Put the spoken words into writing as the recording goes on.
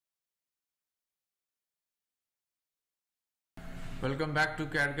Welcome back to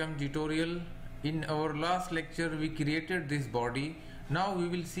CAD/CAM tutorial. In our last lecture we created this body. Now we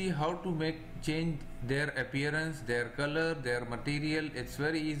will see how to change their appearance, their color, their material. It's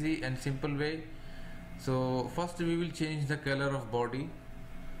very easy and simple way. So first we will change the color of body.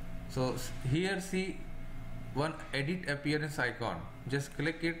 So here see one edit appearance icon. Just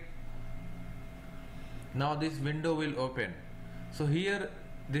click it. Now this window will open. So here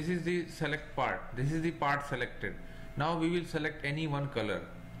this is the select part. This is the part selected. Now we will select any one color,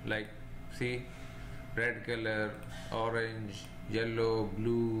 like see red color, orange, yellow,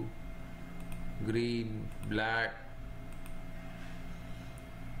 blue, green, black.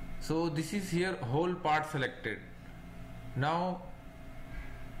 So this is here whole part selected. Now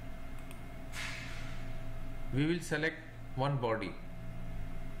we will select one body.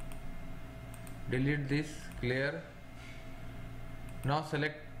 Delete this, clear. Now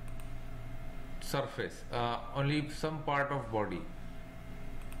select surface, only some part of body.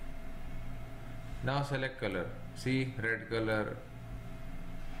 Now select color, see red color.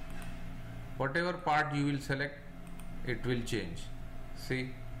 Whatever part you will select, it will change,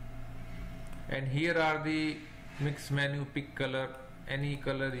 see. And here are the mix menu, pick color. Any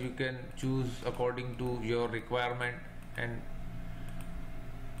color you can choose according to your requirement. And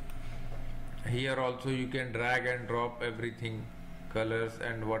here also you can drag and drop everything, colors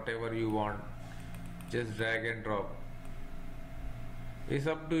and whatever you want. Just drag and drop. It's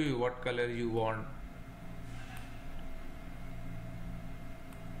up to you what color you want.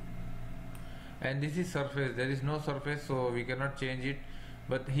 And this is surface. There is no surface, so we cannot change it.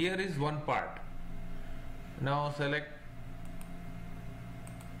 But here is one part. Now select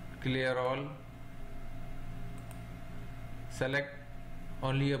clear all. Select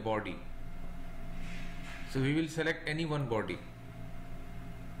only a body. So we will select any one body.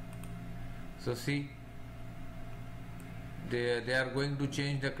 So see, they are going to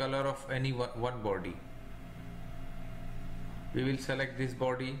change the color of any one body. We will select this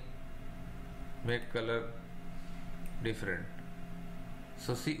body, make color different.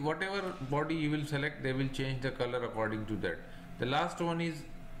 So see, whatever body you will select, they will change the color according to that. The last one is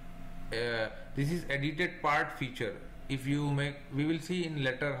this is edited part feature. If you make, we will see in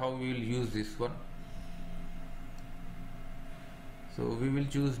later how we will use this one. So we will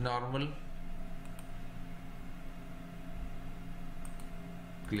choose normal,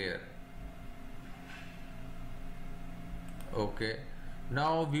 clear. Okay,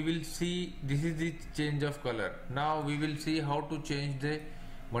 now we will see, this is the change of color. Now we will see how to change the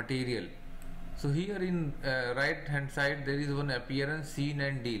material. So here in right hand side there is one appearance, scene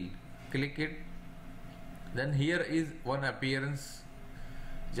and deal. Click it. Then here is one appearance.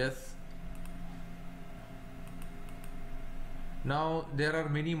 Just now there are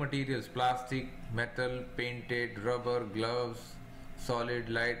many materials: plastic, metal, painted, rubber, gloves, solid,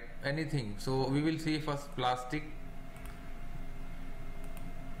 light, anything. So we will see first plastic.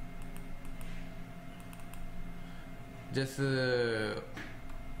 Just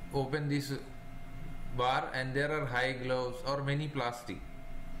open this bar and there are high gloves or many plastic.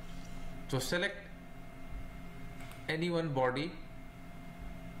 So select any one body.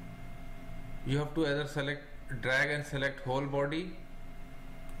 You have to either select, drag and select whole body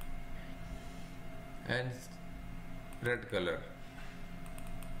and red color.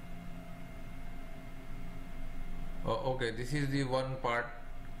 Oh, okay, this is the one part.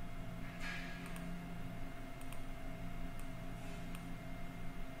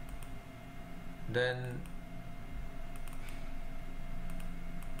 Then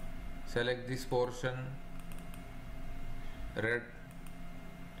select this portion, red.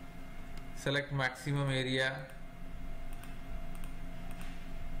 Select maximum area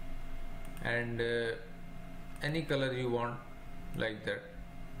and any color you want, like that.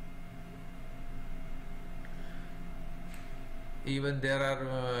 Even there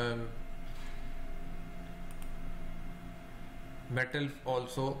are metal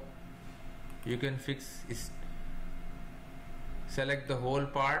also. You can fix. Select the whole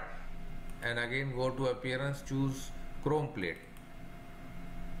part and again go to appearance, choose chrome plate.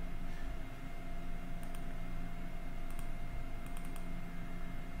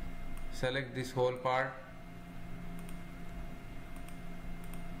 Select this whole part.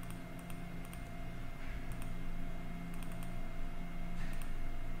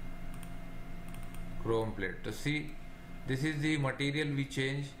 Chrome plate. To see, this is the material we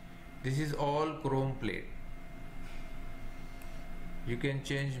change. This is all chrome plate. You can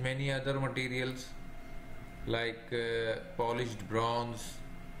change many other materials like polished bronze,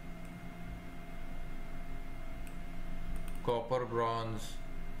 copper bronze,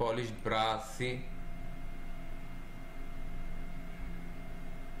 polished brass. See,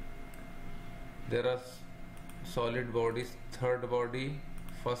 There are solid bodies, third body,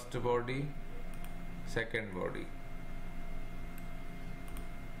 first body, second body.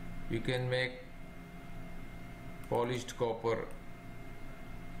 You can make polished copper.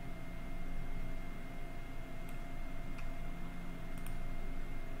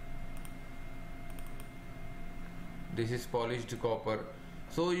 This is polished copper.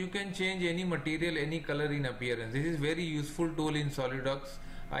 So you can change any material, any color in appearance. This is very useful tool in SolidWorks.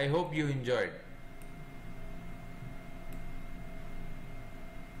 I hope you enjoyed.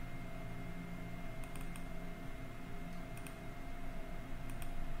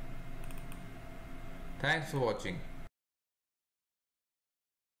 Thanks for watching.